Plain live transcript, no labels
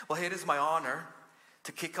Well, it is my honor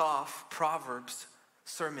to kick off Proverbs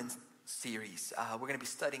sermon series. We're going to be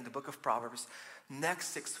studying the book of Proverbs next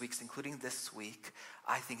 6 weeks, including this week.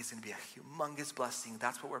 I think it's going to be a humongous blessing.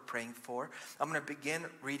 That's what we're praying for. I'm going to begin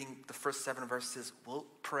reading the first 7 verses. We'll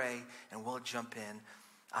pray and we'll jump in.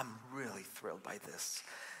 I'm really thrilled by this.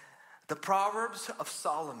 The Proverbs of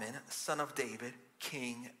Solomon, son of David,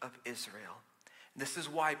 king of Israel. This is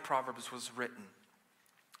why Proverbs was written.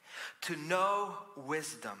 To know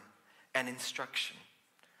wisdom and instruction,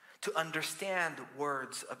 to understand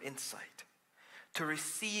words of insight, to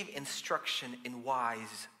receive instruction in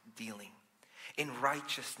wise dealing, in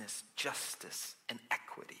righteousness, justice, and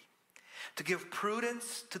equity, to give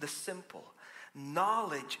prudence to the simple,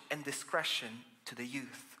 knowledge and discretion to the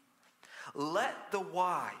youth. Let the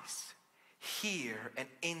wise hear and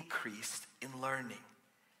increase in learning,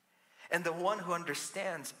 and the one who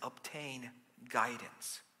understands obtain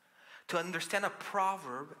guidance. To understand a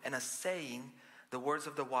proverb and a saying, the words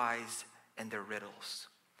of the wise and their riddles.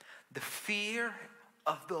 The fear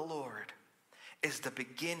of the Lord is the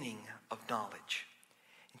beginning of knowledge.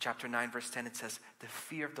 In chapter 9, verse 10, it says, the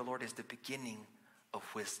fear of the Lord is the beginning of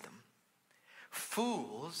wisdom.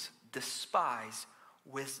 Fools despise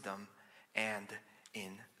wisdom and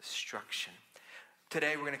instruction.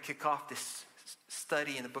 Today, we're going to kick off this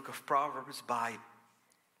study in the book of Proverbs by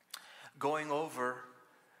going over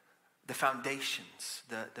the foundations,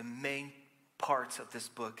 the main parts of this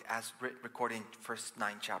book as recorded in the first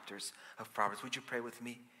 9 chapters of Proverbs. Would you pray with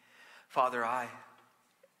me? Father, I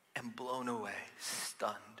am blown away,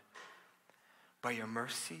 stunned by your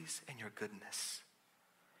mercies and your goodness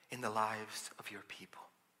in the lives of your people.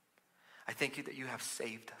 I thank you that you have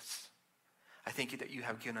saved us. I thank you that you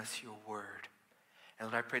have given us your word.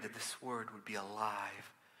 And Lord, I pray that this word would be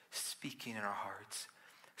alive, speaking in our hearts,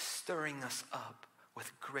 stirring us up with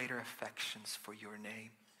greater affections for your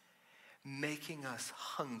name, making us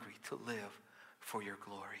hungry to live for your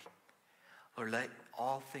glory. Lord, let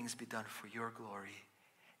all things be done for your glory.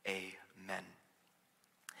 Amen.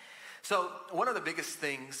 So one of the biggest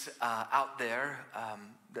things out there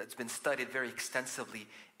that's been studied very extensively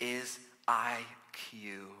is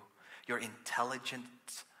IQ, your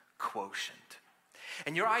intelligence quotient.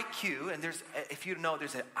 And your IQ, and if you know,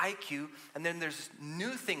 there's an IQ, and then there's this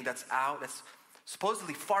new thing that's out that's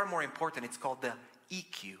supposedly far more important. It's called the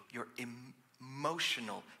EQ, your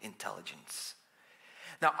emotional intelligence.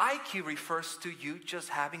 Now, IQ refers to you just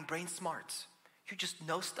having brain smarts. You just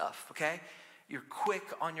know stuff, okay? You're quick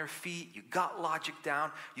on your feet. You got logic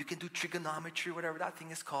down. You can do trigonometry, whatever that thing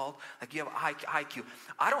is called. Like you have IQ.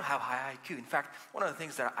 I don't have high IQ. In fact, one of the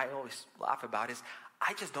things that I always laugh about is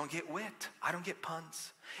I just don't get wit. I don't get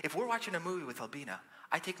puns. If we're watching a movie with Albina,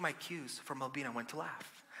 I take my cues from Albina when to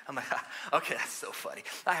laugh. I'm like, okay, that's so funny.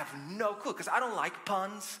 I have no clue because I don't like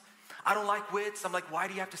puns. I don't like wits. I'm like, why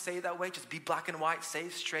do you have to say it that way? Just be black and white, say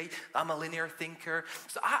it straight. I'm a linear thinker.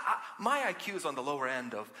 So my IQ is on the lower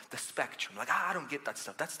end of the spectrum. Like, I don't get that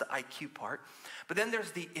stuff. That's the IQ part. But then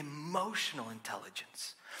there's the emotional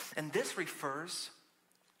intelligence. And this refers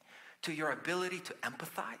to your ability to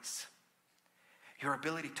empathize, your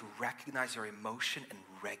ability to recognize your emotion and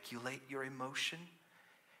regulate your emotion.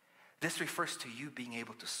 This refers to you being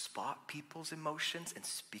able to spot people's emotions and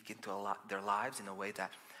speak into their lives in a way that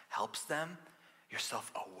helps them. You're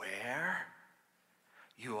self-aware.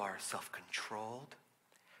 You are self-controlled.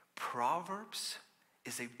 Proverbs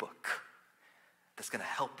is a book that's going to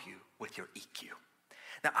help you with your EQ.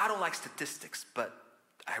 Now, I don't like statistics, but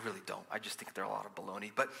I really don't. I just think they're a lot of baloney.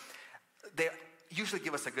 But they usually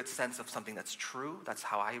give us a good sense of something that's true. That's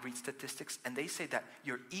how I read statistics. And they say that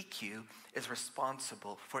your EQ is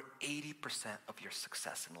responsible for 80% of your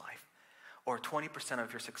success in life. Or 20%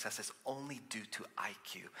 of your success is only due to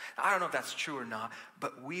IQ. I don't know if that's true or not,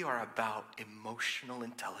 but we are about emotional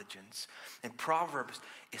intelligence. And Proverbs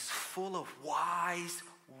is full of wise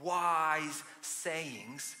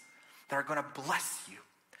sayings that are going to bless you.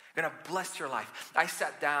 Going to bless your life. I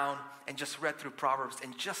sat down and just read through Proverbs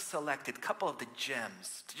and just selected a couple of the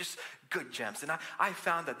gems, just good gems. And I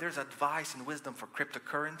found that there's advice and wisdom for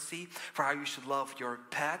cryptocurrency, for how you should love your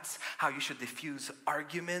pets, how you should diffuse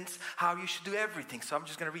arguments, how you should do everything. So I'm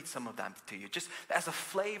just going to read some of them to you, just as a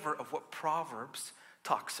flavor of what Proverbs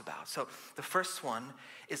talks about. So the first one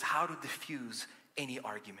is how to diffuse any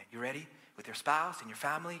argument. You ready? With your spouse and your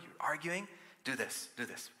family, you're arguing. Do this.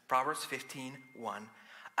 Proverbs 15:1.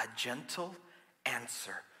 A gentle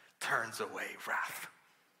answer turns away wrath,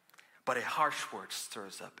 but a harsh word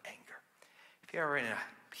stirs up anger. If you're in a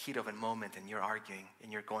heat of a moment and you're arguing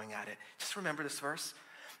and you're going at it, just remember this verse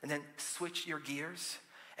and then switch your gears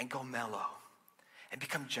and go mellow and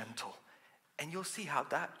become gentle And you'll see how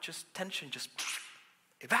that tension just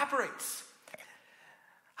evaporates.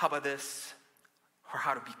 How about this? Or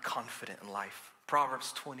how to be confident in life.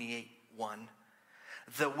 Proverbs 28:1.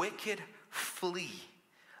 The wicked flee,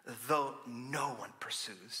 though no one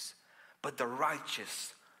pursues, but the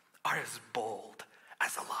righteous are as bold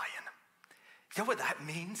as a lion. You know what that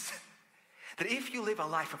means? That if you live a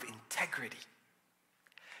life of integrity,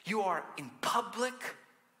 you are in public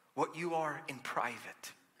what you are in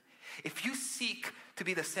private. If you seek to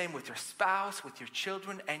be the same with your spouse, with your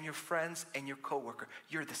children, and your friends, and your coworker,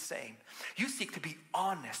 you're the same. You seek to be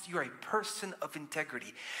honest. You're a person of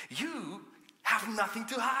integrity. You have nothing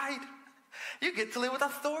to hide. You get to live with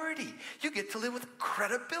authority. You get to live with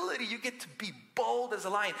credibility. You get to be bold as a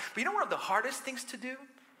lion. But you know one of the hardest things to do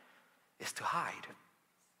is to hide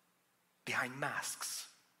behind masks.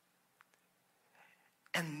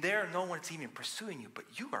 And there, no one's even pursuing you, but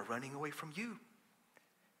you are running away from you.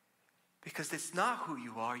 Because it's not who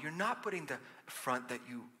you are. You're not putting the front that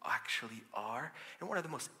you actually are. And one of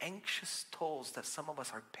the most anxious tolls that some of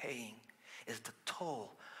us are paying is the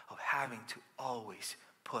toll of having to always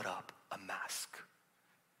put up a mask.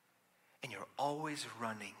 And you're always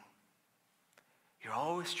running. You're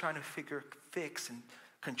always trying to fix and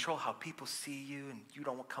control how people see you, and you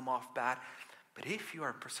don't come off bad. But if you are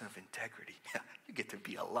a person of integrity, you get to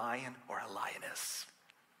be a lion or a lioness.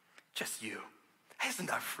 Just you. Isn't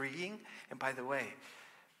that freeing? And by the way,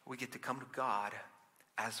 we get to come to God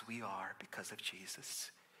as we are because of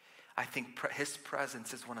Jesus. I think his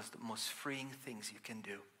presence is one of the most freeing things you can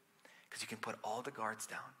do, because you can put all the guards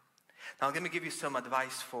down. Now, let me give you some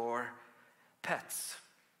advice for pets.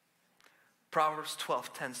 Proverbs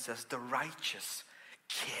 12:10 says, the righteous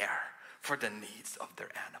care for the needs of their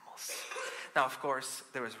animals. Now, of course,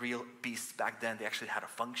 there was real beasts back then. They actually had a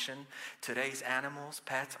function. Today's animals,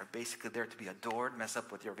 pets, are basically there to be adored, mess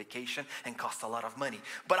up with your vacation, and cost a lot of money.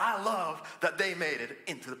 But I love that they made it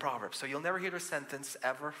into the Proverbs. So you'll never hear a sentence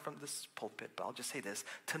ever from this pulpit, but I'll just say this.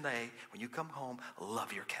 Today, when you come home,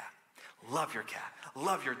 love your cat. Love your cat.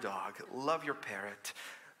 Love your dog. Love your parrot.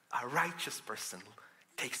 A righteous person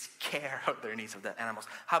takes care of their needs of the animals.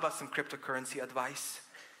 How about some cryptocurrency advice?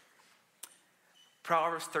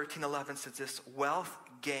 Proverbs 13:11 says this, wealth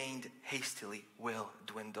gained hastily will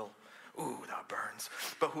dwindle. Ooh, that burns.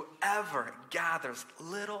 But whoever gathers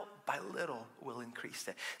little by little will increase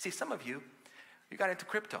it. See, some of you got into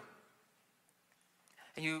crypto.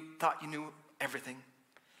 And you thought you knew everything.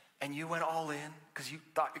 And you went all in because you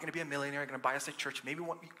thought you're going to be a millionaire, you're going to buy us a church. Maybe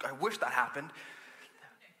I wish that happened.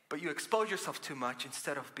 But you expose yourself too much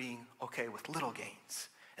instead of being okay with little gains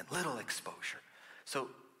and little exposure. So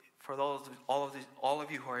for all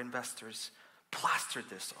of you who are investors, plaster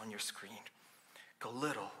this on your screen. Go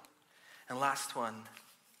little. And last one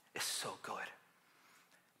is so good.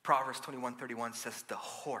 Proverbs 21:31 says, the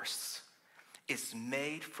horse is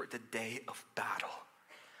made for the day of battle,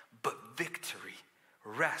 but victory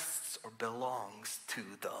rests or belongs to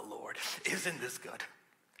the Lord. Isn't this good?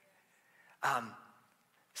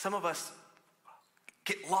 Some of us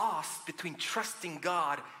get lost between trusting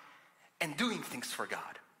God and doing things for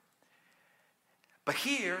God. But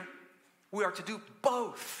here, we are to do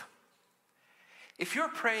both. If you're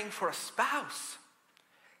praying for a spouse,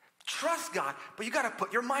 trust God, but you got to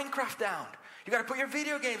put your Minecraft down. You got to put your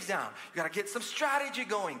video games down. You got to get some strategy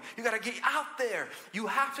going. You got to get out there. You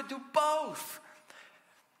have to do both.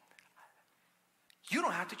 You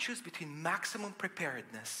don't have to choose between maximum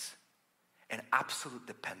preparedness and absolute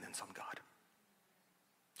dependence on God.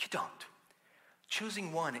 You don't.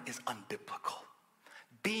 Choosing one is unbiblical.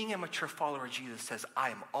 Being a mature follower of Jesus says, I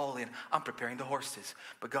am all in. I'm preparing the horses.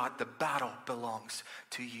 But God, the battle belongs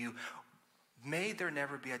to you. May there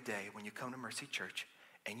never be a day when you come to Mercy Church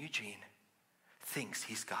and Eugene thinks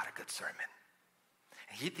he's got a good sermon.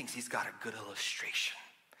 And he thinks he's got a good illustration.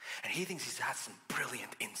 And he thinks he's had some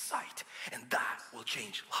brilliant insight. And that will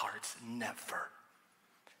change hearts. Never.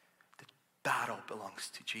 The battle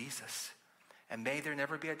belongs to Jesus. And may there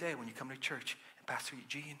never be a day when you come to church and Pastor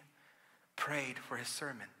Eugene prayed for his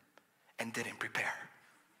sermon and didn't prepare.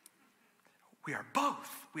 We are both.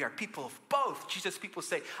 We are people of both. Jesus, people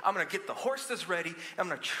say, I'm going to get the horses ready. I'm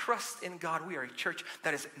going to trust in God. We are a church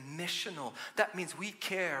that is missional. That means we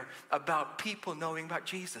care about people knowing about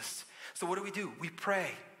Jesus. So what do? We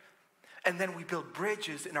pray. And then we build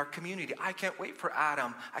bridges in our community. I can't wait for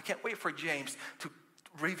Adam. I can't wait for James to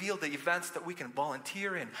reveal the events that we can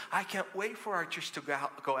volunteer in. I can't wait for our church to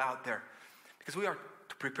go out there. Because we are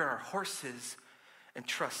to prepare our horses and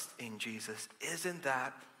trust in Jesus. Isn't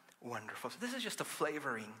that wonderful? So this is just a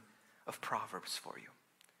flavoring of Proverbs for you.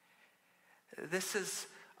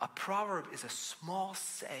 A proverb is a small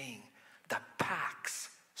saying that packs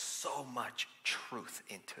so much truth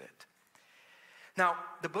into it. Now,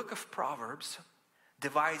 the book of Proverbs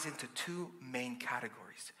divides into two main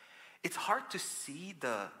categories. It's hard to see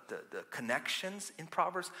the connections in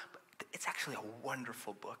Proverbs, but it's actually a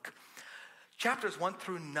wonderful book. Chapters 1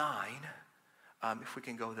 through 9, if we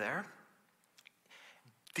can go there,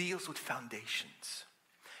 deals with foundations.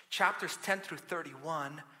 Chapters 10 through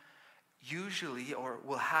 31 usually or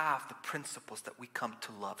will have the principles that we come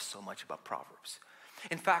to love so much about Proverbs.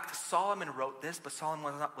 In fact, Solomon wrote this, but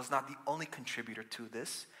Solomon was not the only contributor to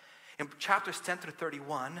this. In chapters 10 through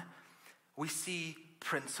 31, we see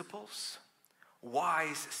principles,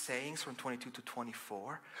 wise sayings from 22 to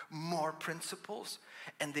 24, more principles,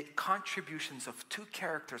 and the contributions of two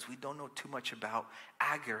characters we don't know too much about,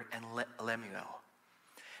 Agur and Lemuel.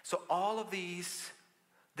 So all of this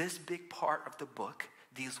big part of the book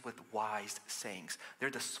deals with wise sayings. They're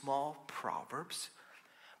the small proverbs,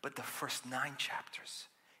 but the first 9 chapters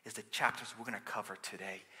is the chapters we're going to cover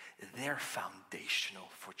today. They're foundational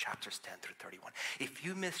for chapters 10 through 31. If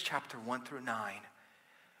you miss chapter 1 through 9,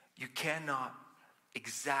 you cannot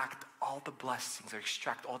extract all the blessings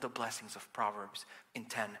of Proverbs in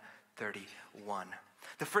 10:31.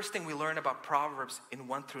 The first thing we learn about Proverbs in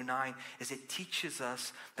 1 through 9 is it teaches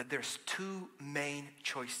us that there's 2 main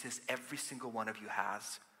choices every single one of you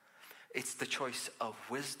has. It's the choice of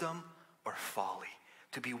wisdom or folly,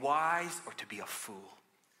 to be wise or to be a fool.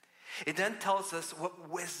 It then tells us what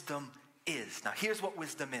wisdom is. Now here's what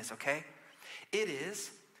wisdom is, okay? It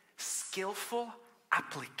is skillful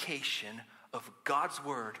application of God's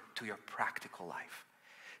word to your practical life.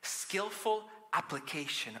 Skillful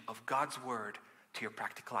application of God's word to your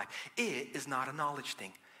practical life. It is not a knowledge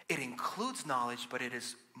thing. It includes knowledge, but it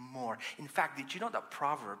is more. In fact, did you know that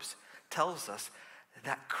Proverbs tells us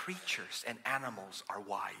that creatures and animals are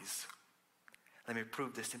wise? Let me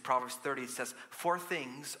prove this. In Proverbs 30, it says, 4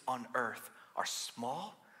 things on earth are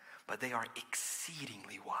small, but they are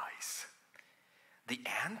exceedingly wise. The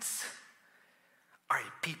ants are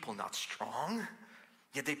a people not strong,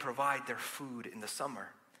 yet they provide their food in the summer.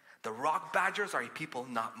 The rock badgers are a people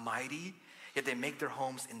not mighty, yet they make their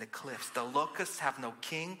homes in the cliffs. The locusts have no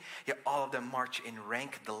king, yet all of them march in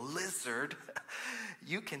rank. The lizard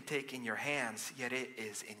you can take in your hands, yet it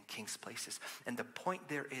is in king's places. And the point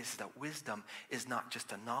there is that wisdom is not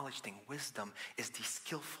just a knowledge thing. Wisdom is the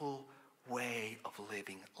skillful way of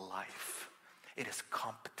living life. It is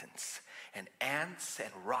competence. And ants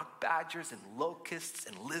and rock badgers and locusts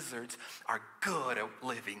and lizards are good at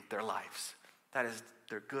living their lives. That is,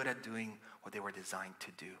 they're good at doing what they were designed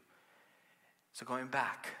to do. So going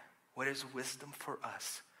back, what is wisdom for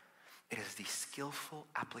us? It is the skillful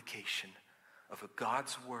application of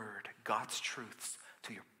God's word, God's truths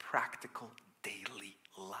to your practical daily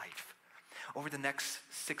life. Over the next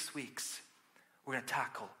 6 weeks, we're going to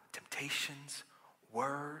tackle temptations,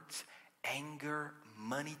 words, anger,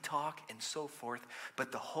 money talk, and so forth.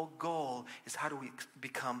 But the whole goal is how do we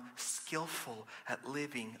become skillful at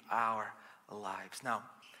living our lives. Now,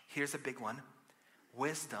 here's a big one.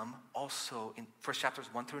 Wisdom also, in first chapters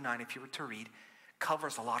 1 through 9, if you were to read,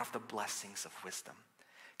 covers a lot of the blessings of wisdom.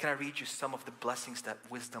 Can I read you some of the blessings that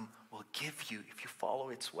wisdom will give you if you follow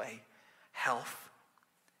its way? Health,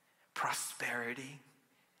 prosperity,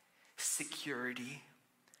 security,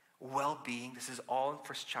 well-being. This is all in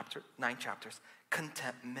first chapter, 9 chapters.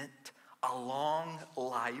 Contentment, a long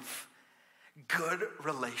life, good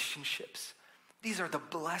relationships. These are the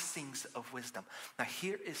blessings of wisdom. Now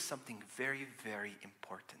here is something very, very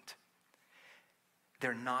important.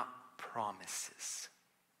 They're not promises.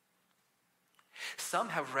 Some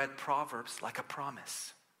have read Proverbs like a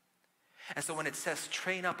promise. And so when it says,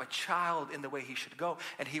 train up a child in the way he should go,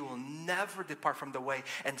 and he will never depart from the way,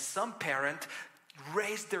 and some parent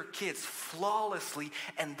raised their kids flawlessly,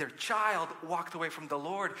 and their child walked away from the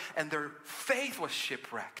Lord, and their faith was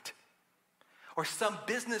shipwrecked. Or some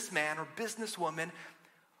businessman or businesswoman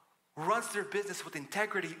runs their business with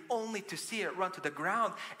integrity only to see it run to the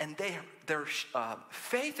ground, and their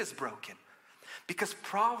faith is broken. Because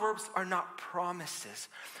Proverbs are not promises.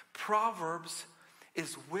 Proverbs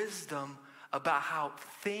is wisdom about how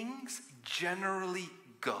things generally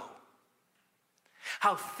go.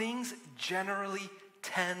 How things generally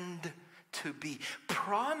tend to be.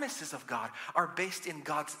 Promises of God are based in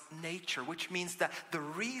God's nature, which means that the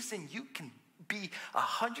reason you can be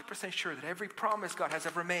 100% sure that every promise God has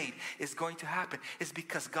ever made is going to happen is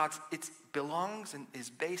because it belongs and is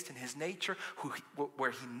based in his nature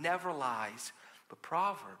where he never lies. But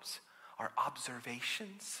Proverbs are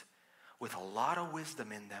observations with a lot of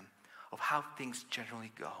wisdom in them of how things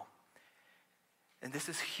generally go. And this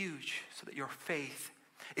is huge so that your faith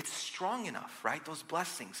It's strong enough, right? Those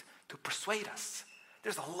blessings to persuade us.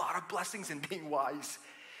 There's a lot of blessings in being wise,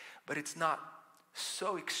 but it's not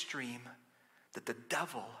so extreme that the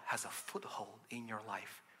devil has a foothold in your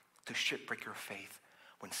life to shipwreck your faith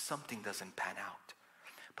when something doesn't pan out.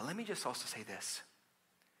 But let me just also say this.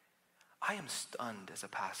 I am stunned as a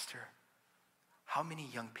pastor how many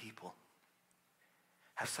young people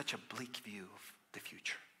have such a bleak view of the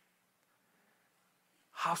future.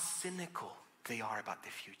 How cynical they are about the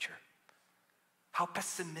future. How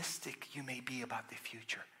pessimistic you may be about the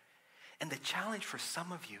future. And the challenge for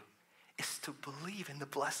some of you is to believe in the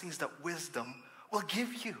blessings that wisdom will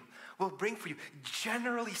give you, will bring for you.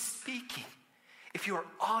 Generally speaking, if you are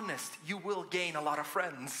honest, you will gain a lot of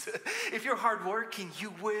friends. If you're hardworking,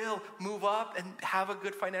 you will move up and have a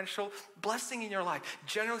good financial blessing in your life.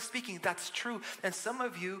 Generally speaking, that's true. And some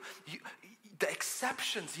of you the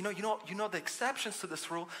exceptions, you know the exceptions to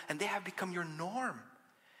this rule, and they have become your norm.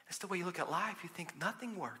 It's the way you look at life. You think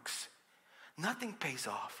nothing works. Nothing pays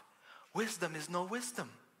off. Wisdom is no wisdom.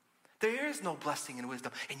 There is no blessing in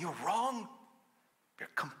wisdom. And you're wrong. You're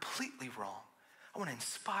completely wrong. I want to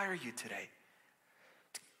inspire you today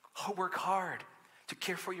to work hard, to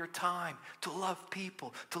care for your time, to love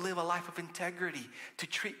people, to live a life of integrity, to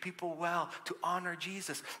treat people well, to honor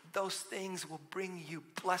Jesus. Those things will bring you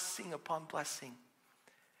blessing upon blessing.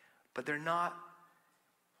 But they're not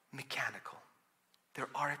mechanical. There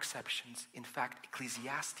are exceptions. In fact,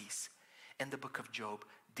 Ecclesiastes and the book of Job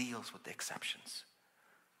deals with the exceptions.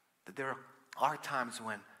 That there are times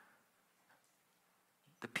when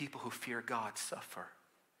the people who fear God suffer.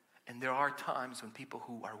 And there are times when people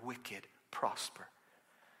who are wicked prosper.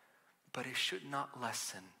 But it should not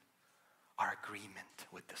lessen our agreement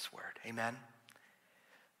with this word. Amen?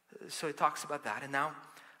 So it talks about that. And now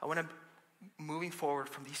I want to, moving forward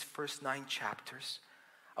from these first 9 chapters,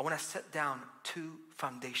 I want to set down 2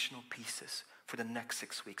 foundational pieces for the next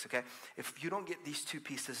 6 weeks, okay? If you don't get these 2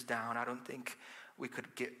 pieces down, I don't think we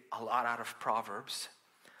could get a lot out of Proverbs.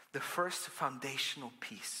 The first foundational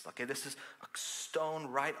piece, okay, this is a stone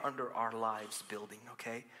right under our lives building,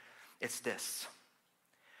 okay? It's this.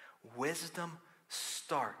 Wisdom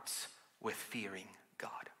starts with fearing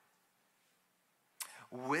God.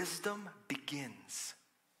 Wisdom begins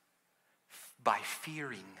by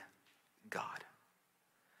fearing God.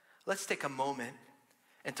 Let's take a moment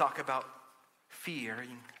and talk about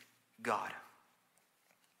fearing God.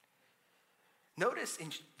 Notice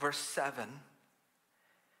in verse 7,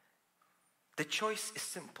 the choice is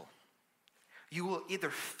simple. You will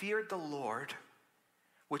either fear the Lord,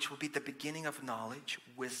 which will be the beginning of knowledge,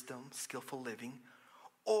 wisdom, skillful living,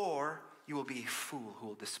 or you will be a fool who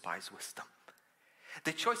will despise wisdom.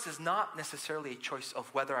 The choice is not necessarily a choice of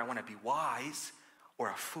whether I want to be wise or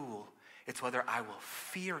a fool. It's whether I will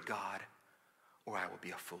fear God or I will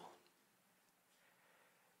be a fool.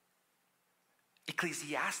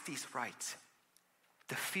 Ecclesiastes writes,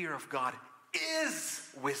 the fear of God is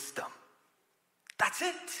wisdom. That's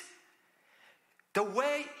it. The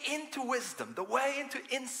way into wisdom, the way into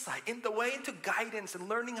insight, the way into guidance and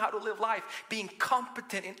learning how to live life, being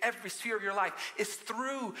competent in every sphere of your life is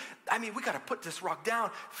through, we got to put this rock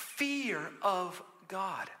down, fear of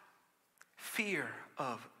God. Fear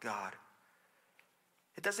of God.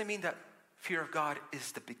 It doesn't mean that fear of God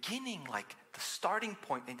is the beginning, like the starting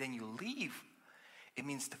point, and then you leave. It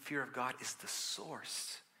means the fear of God is the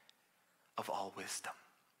source of all wisdom.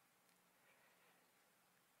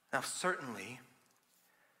 Now, certainly,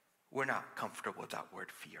 we're not comfortable with that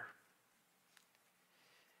word fear.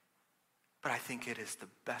 But I think it is the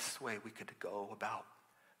best way we could go about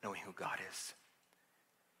knowing who God is.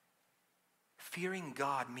 Fearing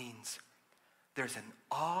God means there's an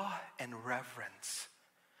awe and reverence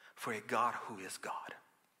for a God who is God.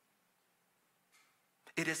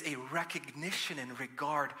 It is a recognition and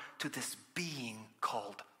regard to this being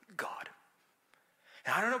called God.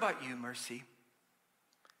 And I don't know about you, Mercy,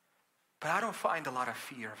 but I don't find a lot of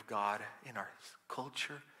fear of God in our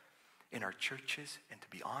culture, in our churches, and to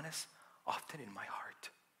be honest, often in my heart.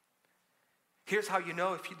 Here's how you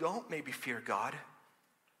know if you don't maybe fear God,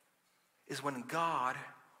 is when God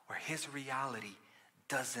or his reality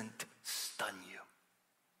doesn't stun you.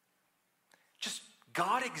 Just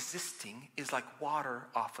God existing is like water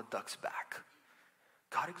off a duck's back.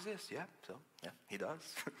 God exists, yeah, he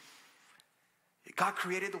does. God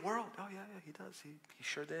created the world. Oh, yeah, he does. He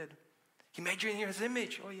sure did. He made you in his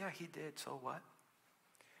image. Oh, yeah, he did. So what?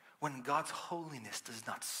 When God's holiness does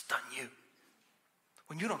not stun you.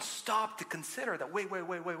 When you don't stop to consider that, wait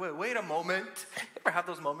a moment. You ever have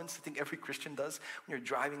those moments I think every Christian does when you're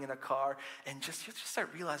driving in a car and you just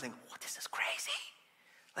start realizing, what, this is crazy.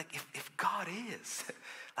 Like if God is,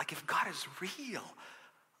 like if God is real,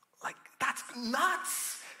 like that's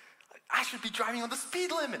nuts. Like, I should be driving on the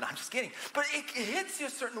speed limit. I'm just kidding. But it hits you a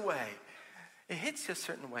certain way. It hits you a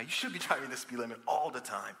certain way. You should be driving the speed limit all the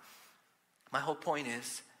time. My whole point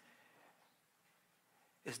is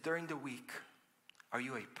during the week, are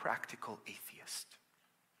you a practical atheist?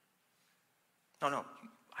 No,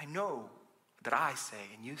 I know that I say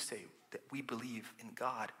and you say that we believe in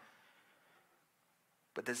God.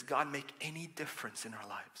 But does God make any difference in our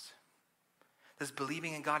lives? Does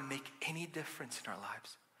believing in God make any difference in our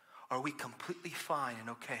lives? Are we completely fine and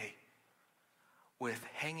okay with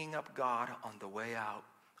hanging up God on the way out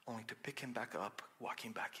only to pick him back up,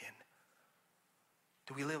 walking back in?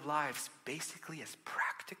 Do we live lives basically as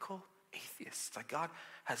practical atheists? Like God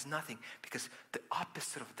has nothing, because the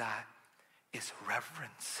opposite of that is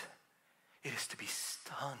reverence. It is to be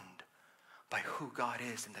stunned by who God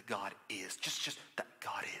is and that God is. Just that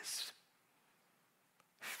God is.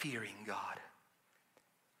 Fearing God.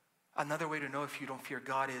 Another way to know if you don't fear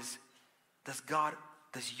God is, does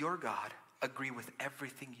your God agree with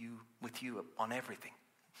with you on everything?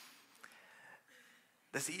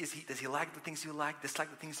 Does he like the things you like, dislike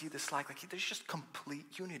the things you dislike? Like there's just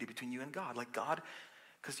complete unity between you and God. Like God,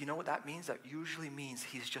 because you know what that means? That usually means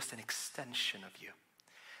he's just an extension of you.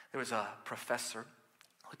 There was a professor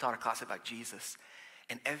who taught a class about Jesus,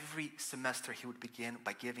 and every semester he would begin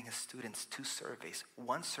by giving his students 2 surveys.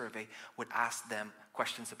 One survey would ask them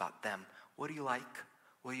questions about them. What do you like?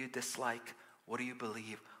 What do you dislike? What do you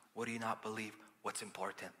believe? What do you not believe? What's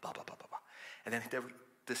important? Blah, blah, blah, blah, blah. And then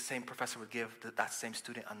the same professor would give that same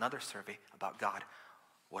student another survey about God.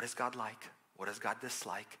 What is God like? What does God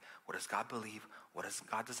dislike? What does God believe? What does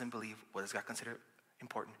God doesn't believe? What does God consider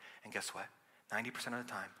important? And guess what? 90% of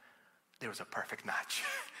the time, there was a perfect match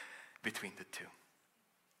between the two.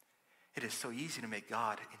 It is so easy to make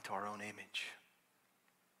God into our own image.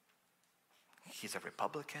 He's a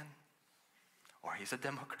Republican, or he's a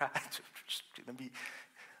Democrat. Just gonna be,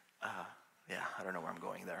 I don't know where I'm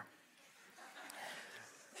going there.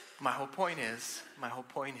 My whole point is,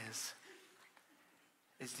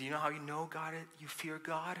 do you know how you know God? You fear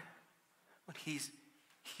God? When he's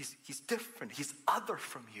different. He's other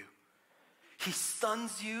from you. He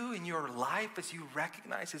stuns you in your life as you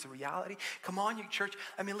recognize his reality. Come on, you church.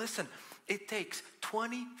 I mean, listen, it takes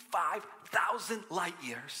 25,000 light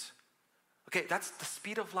years. Okay, that's the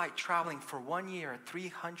speed of light traveling for 1 year at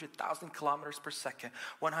 300,000 kilometers per second,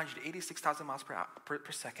 186,000 miles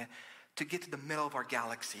per second, to get to the middle of our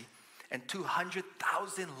galaxy, and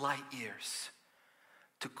 200,000 light years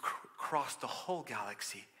to cross the whole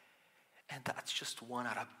galaxy. And that's just 1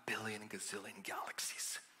 out of a billion gazillion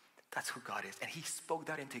galaxies. That's who God is. And he spoke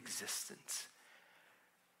that into existence.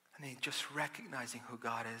 I mean, just recognizing who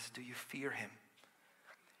God is. Do you fear him?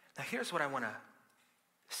 Now here's what I want to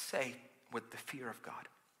say with the fear of God.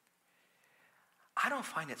 I don't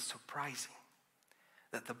find it surprising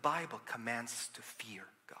that the Bible commands us to fear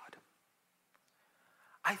God.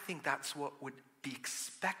 I think that's what would be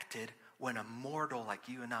expected when a mortal like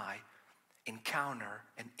you and I encounter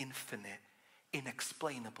an infinite,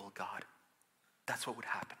 inexplainable God. That's what would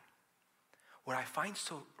happen. What I find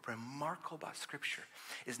so remarkable about Scripture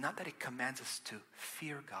is not that it commands us to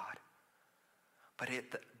fear God,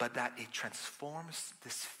 but that it transforms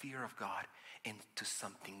this fear of God into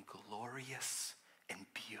something glorious and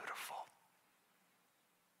beautiful.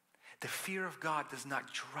 The fear of God does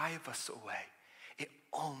not drive us away. It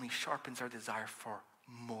only sharpens our desire for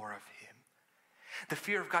more of him. The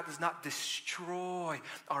fear of God does not destroy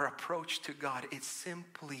our approach to God. It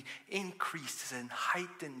simply increases and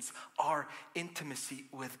heightens our intimacy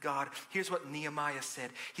with God. Here's what Nehemiah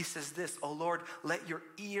said. He says this, "O Lord, let your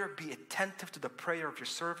ear be attentive to the prayer of your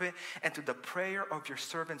servant and to the prayer of your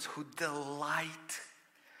servants who delight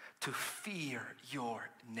to fear your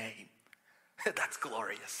name." That's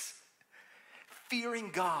glorious.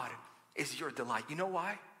 Fearing God is your delight. You know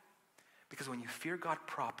why? Because when you fear God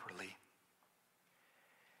properly,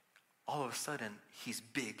 all of a sudden, he's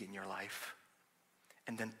big in your life.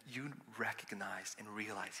 And then you recognize and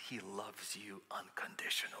realize he loves you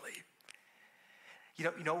unconditionally.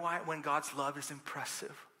 You know why? When God's love is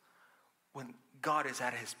impressive, when God is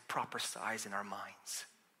at his proper size in our minds.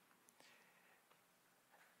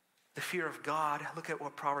 The fear of God, look at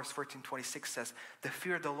what Proverbs 14:26 says. In the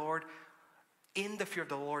fear of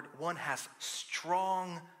the Lord, one has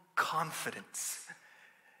strong confidence.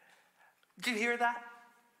 Do you hear that?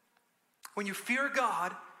 When you fear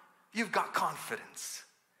God, you've got confidence.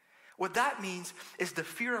 What that means is the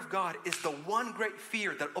fear of God is the one great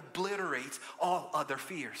fear that obliterates all other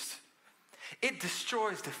fears. It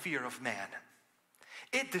destroys the fear of man.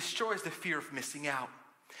 It destroys the fear of missing out.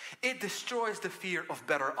 It destroys the fear of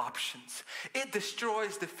better options. It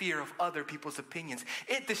destroys the fear of other people's opinions.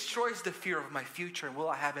 It destroys the fear of my future and will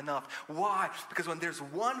I have enough? Why? Because when there's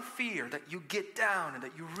one fear that you get down and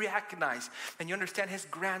that you recognize and you understand his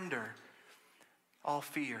grandeur, all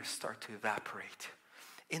fears start to evaporate.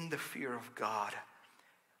 In the fear of God,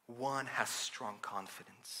 one has strong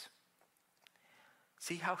confidence.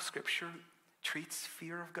 See how Scripture treats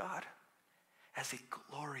fear of God? As a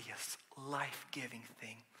glorious, life-giving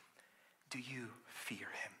thing. Do you fear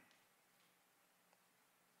him?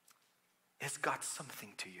 Is God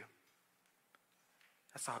something to you?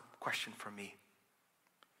 That's a question for me.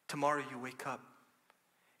 Tomorrow you wake up.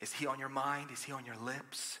 Is he on your mind? Is he on your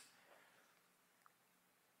lips?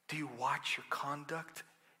 Do you watch your conduct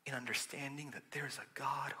in understanding that there's a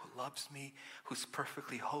God who loves me, who's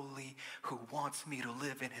perfectly holy, who wants me to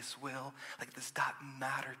live in his will? Like, does that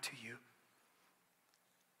matter to you?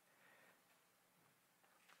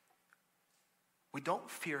 We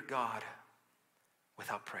don't fear God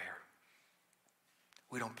without prayer.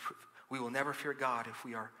 We will never fear God if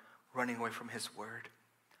we are running away from his word.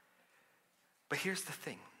 But here's the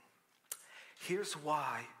thing. Here's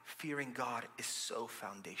why fearing God is so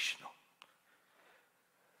foundational.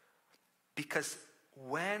 Because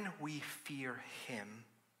when we fear him,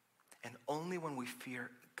 and only when we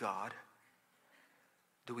fear God,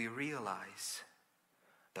 do we realize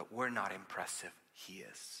that we're not impressive, he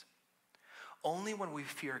is. Only when we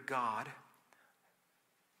fear God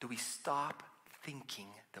do we stop thinking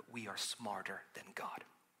that we are smarter than God.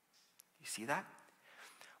 You see that?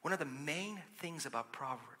 One of the main things about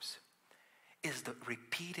Proverbs is the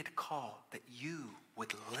repeated call that you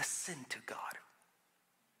would listen to God.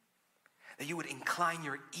 That you would incline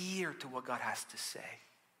your ear to what God has to say.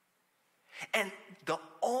 And the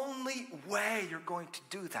only way you're going to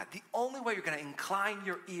do that, the only way you're going to incline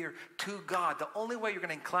your ear to God, the only way you're going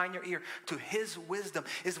to incline your ear to his wisdom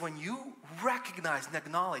is when you recognize and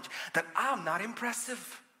acknowledge that I'm not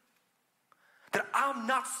impressive. That I'm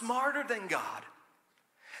not smarter than God.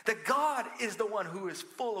 That God is the one who is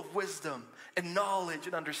full of wisdom and knowledge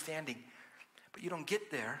and understanding. But you don't get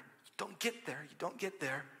there. You don't get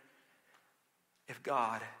there if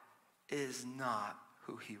God is not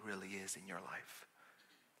who he really is in your life.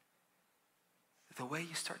 The way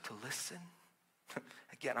you start to listen,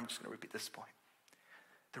 again, I'm just going to repeat this point.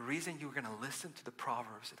 The reason you're going to listen to the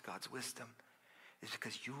Proverbs and God's wisdom is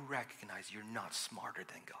because you recognize you're not smarter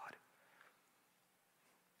than God.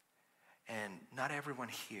 And not everyone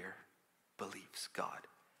here believes God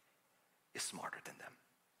is smarter than them.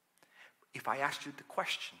 If I asked you the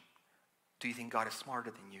question, do you think God is smarter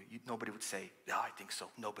than you? Nobody would say, yeah, I think so.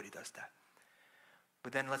 Nobody does that.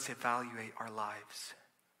 But then let's evaluate our lives.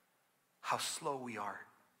 How slow we are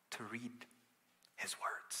to read his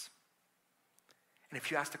words. And if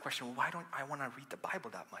you ask the question, well, why don't I want to read the Bible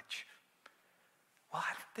that much? Well,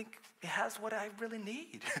 I don't think it has what I really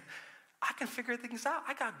need. I can figure things out.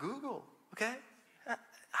 I got Google, okay?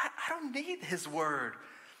 I don't need his word.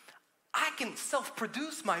 I can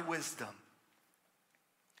self-produce my wisdom.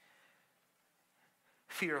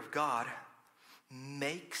 Fear of God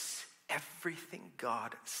makes everything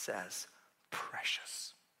God says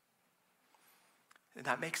precious. And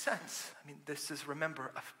that makes sense. I mean, this is,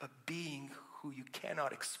 remember, a being who you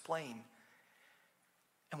cannot explain.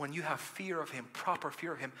 And when you have fear of him, proper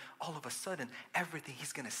fear of him, all of a sudden, everything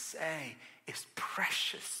he's going to say is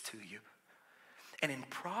precious to you. And in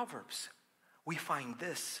Proverbs, we find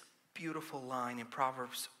this beautiful line in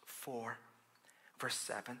Proverbs 4, verse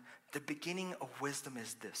 7. The beginning of wisdom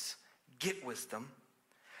is this: get wisdom,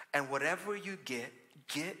 and whatever you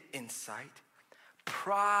get insight.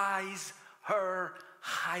 Prize her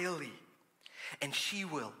highly, and she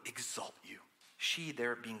will exalt you. She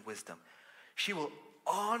there being wisdom. She will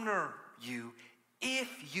honor you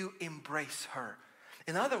if you embrace her.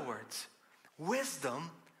 In other words,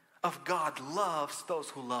 wisdom of God loves those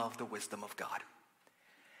who love the wisdom of God.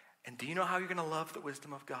 And do you know how you're going to love the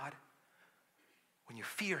wisdom of God? When you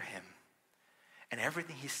fear him and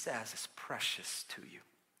everything he says is precious to you.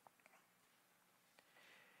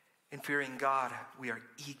 In fearing God, we are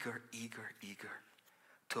eager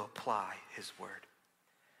to apply his word.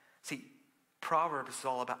 See, Proverbs is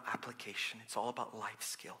all about application. It's all about life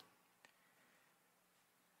skill.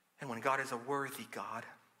 And when God is a worthy God,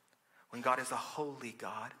 when God is a holy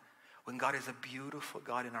God, when God is a beautiful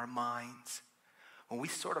God in our minds, when we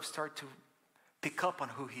sort of start to pick up on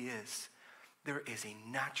who he is, there is a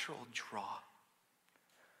natural draw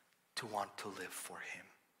to want to live for him.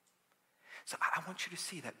 So I want you to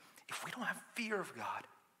see that if we don't have fear of God,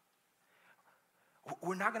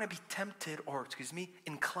 we're not going to be tempted or,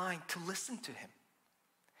 inclined to listen to him.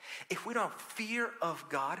 If we don't have fear of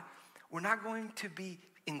God, we're not going to be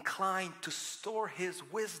inclined to store his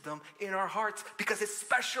wisdom in our hearts because it's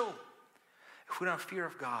special. If we don't have fear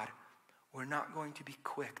of God, we're not going to be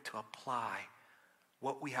quick to apply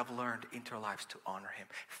what we have learned into our lives to honor him.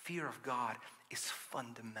 Fear of God is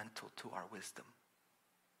fundamental to our wisdom.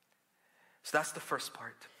 So that's the first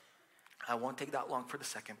part. I won't take that long for the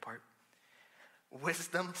second part.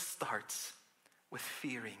 Wisdom starts with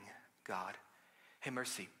fearing God. Hey,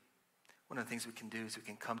 Mercy, one of the things we can do is we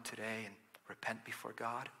can come today and repent before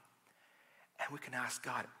God. And we can ask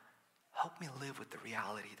God, help me live with the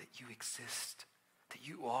reality that you exist, that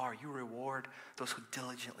you reward those who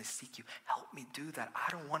diligently seek you. Help me do that.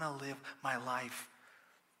 I don't want to live my life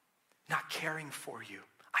not caring for you.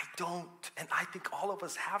 I don't. And I think all of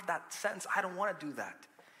us have that sense. I don't want to do that.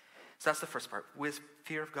 So that's the first part. With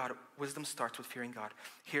fear of God, wisdom starts with fearing God.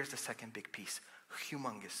 Here's the second big piece.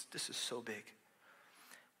 Humongous. This is so big.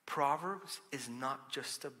 Proverbs is not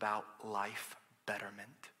just about life betterment.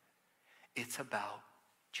 It's about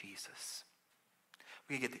Jesus.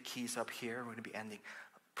 We can get the keys up here. We're going to be ending.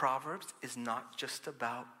 Proverbs is not just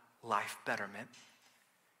about life betterment.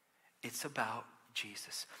 It's about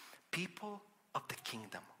Jesus. People of the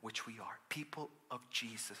kingdom, which we are, people of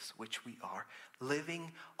Jesus, which we are,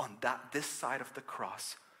 living on this side of the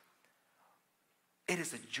cross. It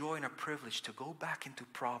is a joy and a privilege to go back into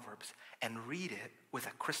Proverbs and read it with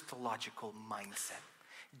a Christological mindset,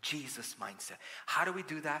 Jesus mindset. How do we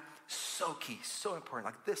do that? So key, so important.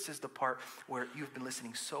 Like this is the part where you've been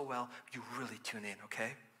listening so well, you really tune in,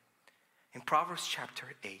 okay? In Proverbs chapter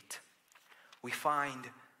 8, we find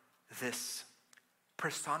this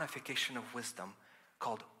personification of wisdom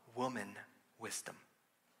called woman wisdom.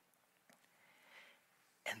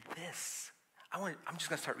 And this, I'm just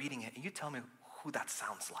going to start reading it, and you tell me who that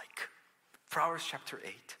sounds like. Proverbs chapter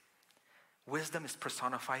 8. Wisdom is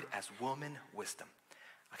personified as woman wisdom.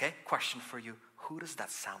 Okay, question for you. Who does that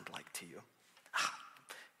sound like to you?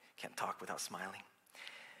 Can't talk without smiling.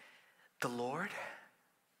 The Lord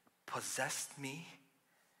possessed me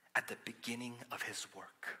at the beginning of his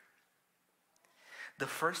work, the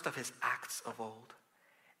first of his acts of old.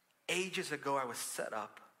 Ages ago I was set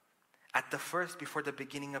up, at the first before the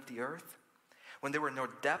beginning of the earth. When there were no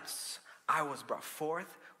depths, I was brought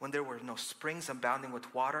forth. When there were no springs abounding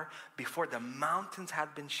with water, before the mountains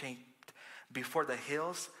had been shaped, before the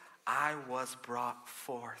hills, I was brought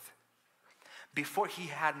forth. Before he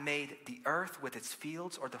had made the earth with its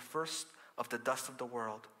fields, or the first of the dust of the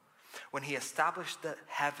world. When he established the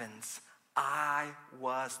heavens, I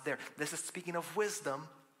was there. This is speaking of wisdom.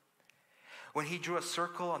 When he drew a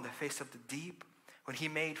circle on the face of the deep, when he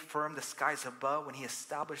made firm the skies above, when he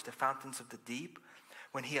established the fountains of the deep,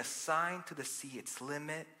 when he assigned to the sea its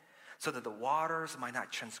limit, so that the waters might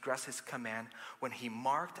not transgress his command, when he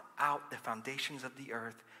marked out the foundations of the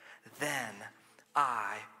earth, then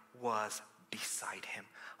I was beside him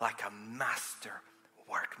like a master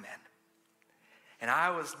workman. And I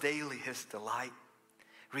was daily his delight,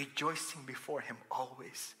 rejoicing before him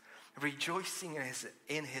always, rejoicing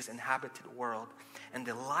in his inhabited world, and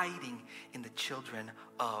delighting in the children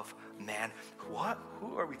of man.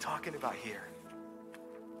 Who are we talking about here?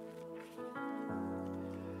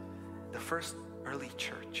 The first early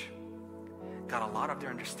church got a lot of their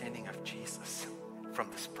understanding of Jesus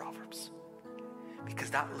from this Proverbs,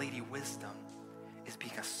 because that lady wisdom is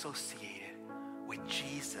being associated with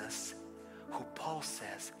Jesus, who Paul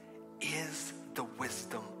says is the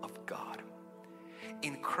wisdom of God.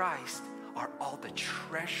 In Christ are all the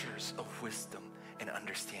treasures of wisdom and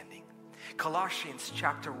understanding. Colossians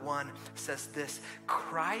chapter 1 says this: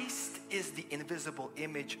 Christ is the invisible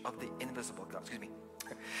image of the invisible God.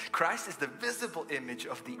 Christ is the visible image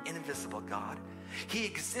of the invisible God. He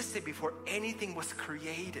existed before anything was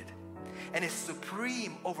created and is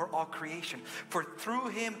supreme over all creation. For through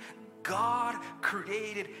him, God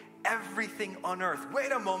created everything on earth.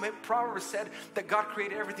 Wait a moment, Proverbs said that God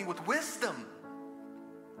created everything with wisdom.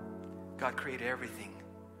 God created everything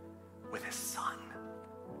with his Son,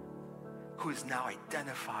 who is now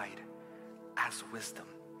identified as wisdom.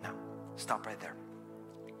 Now, stop right there.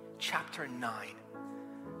 Chapter 9,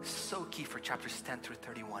 so key for chapters 10 through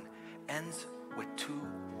 31, ends with two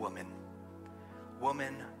women.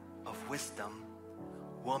 Woman of wisdom,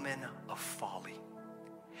 woman of folly.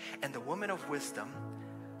 And the woman of wisdom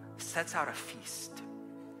sets out a feast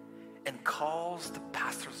and calls the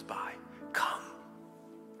passersby, come,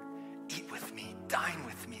 eat with me, dine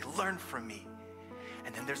with me, learn from me.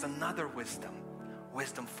 And then there's another wisdom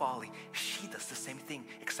folly. She does the same thing,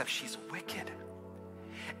 except she's wicked.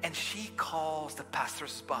 and she calls the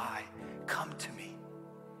passersby, come to me.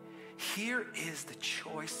 Here is the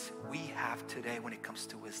choice we have today when it comes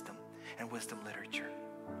to wisdom and wisdom literature.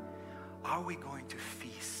 Are we going to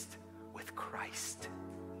feast with Christ,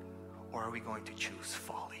 or are we going to choose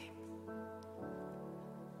folly?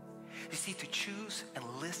 You see, to choose and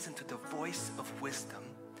listen to the voice of wisdom,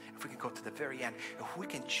 if we can go to the very end, if we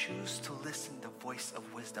can choose to listen to the voice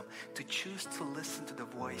of wisdom, to choose to listen to the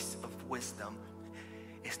voice of wisdom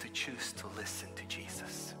is to choose to listen to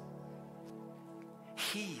Jesus.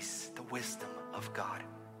 He's the wisdom of God.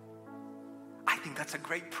 I think that's a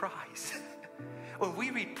great prize. When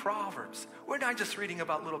we read Proverbs, we're not just reading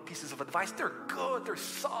about little pieces of advice. They're good, they're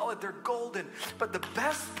solid, they're golden. But the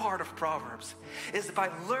best part of Proverbs is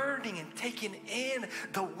by learning and taking in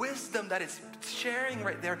the wisdom that it's sharing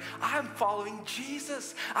right there. I'm following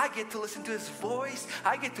Jesus. I get to listen to his voice.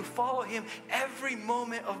 I get to follow him every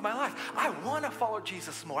moment of my life. I want to follow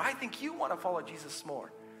Jesus more. I think you want to follow Jesus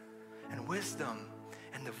more. And wisdom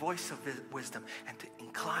and the voice of wisdom, and to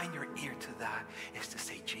incline your ear to that, is to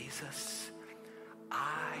say, Jesus,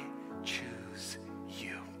 I choose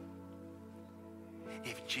you.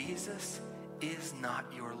 If Jesus is not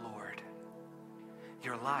your Lord,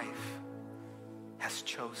 your life has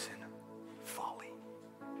chosen folly.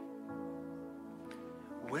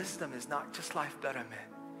 Wisdom is not just life betterment,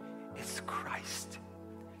 it's Christ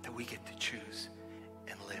that we get to choose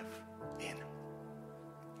and live in.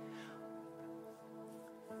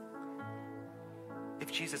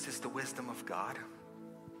 If Jesus is the wisdom of God,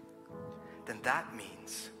 then that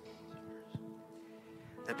means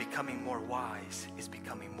that becoming more wise is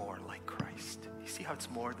becoming more like Christ. You see how it's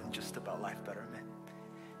more than just about life betterment?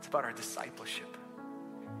 It's about our discipleship.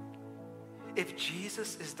 If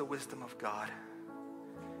Jesus is the wisdom of God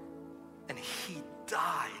and he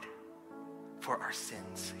died for our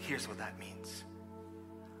sins, here's what that means.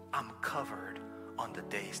 I'm covered on the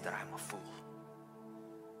days that I'm a fool.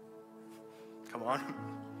 Come on.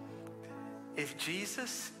 If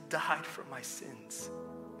Jesus died for my sins,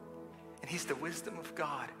 and he's the wisdom of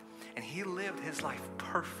God, and he lived his life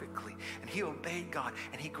perfectly, and he obeyed God,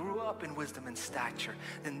 and he grew up in wisdom and stature,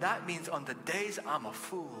 then that means on the days I'm a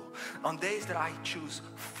fool, on days that I choose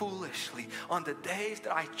foolishly, on the days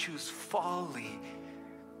that I choose folly,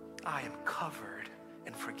 I am covered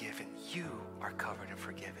and forgiven. You are covered and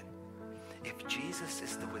forgiven. If Jesus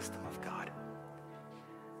is the wisdom of God,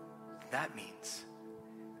 that means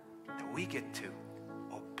that we get to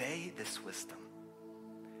obey this wisdom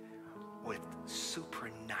with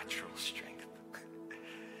supernatural strength.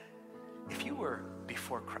 If you were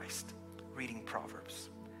before Christ reading Proverbs,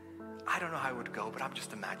 I don't know how it would go, but I'm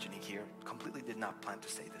just imagining here. Completely did not plan to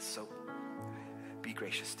say this, so be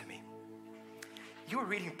gracious to me. You were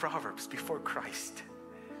reading Proverbs before Christ.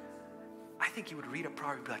 I think you would read a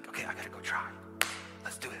proverb and be like, okay, I gotta go try.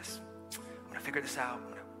 Let's do this. I'm gonna figure this out. I'm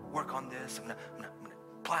gonna work on this. I'm gonna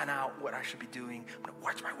plan out what I should be doing. I'm gonna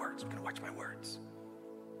watch my words.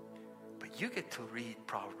 But you get to read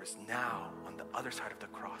Proverbs now on the other side of the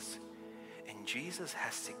cross. And Jesus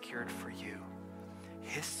has secured for you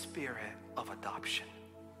his spirit of adoption,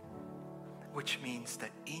 which means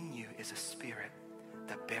that in you is a spirit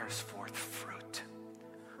that bears forth fruit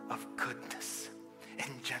of goodness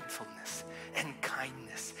and gentleness and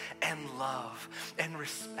kindness and love and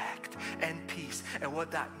respect and peace. And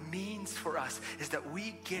what that means for us is that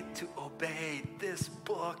we get to obey this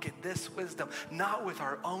book and this wisdom, not with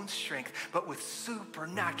our own strength, but with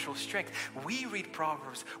supernatural strength. We read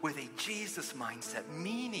Proverbs with a Jesus mindset,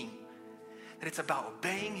 meaning that it's about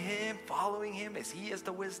obeying him, following him as he is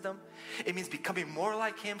the wisdom. It means becoming more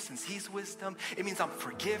like him since he's wisdom. It means I'm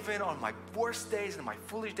forgiven on my worst days and my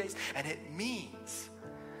foolish days. And it means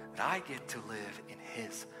that I get to live in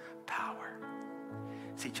his power.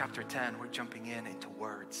 See, chapter 10, we're jumping into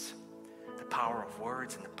words. The power of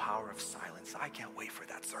words and the power of silence. I can't wait for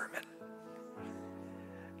that sermon.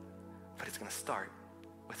 But it's going to start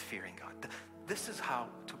with fearing God. This is how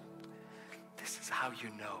you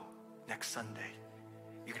know next Sunday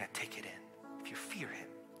you're going to take it in. If you fear him,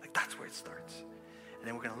 like that's where it starts. And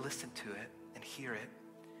then we're going to listen to it and hear it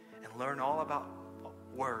and learn all about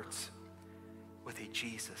words with a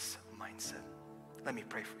Jesus mindset. Let me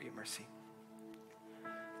pray for you, Mercy.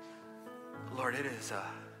 Lord, it is a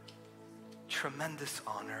tremendous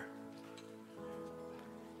honor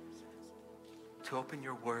to open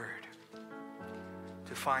your word,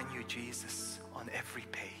 to find you, Jesus, on every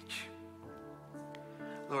page.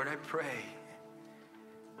 Lord, I pray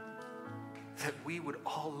that we would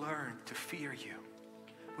all learn to fear you.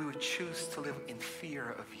 We would choose to live in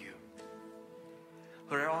fear of you.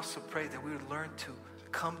 Lord, I also pray that we would learn to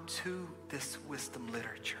come to this wisdom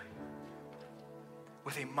literature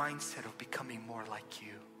with a mindset of becoming more like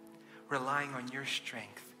you, relying on your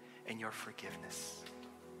strength and your forgiveness.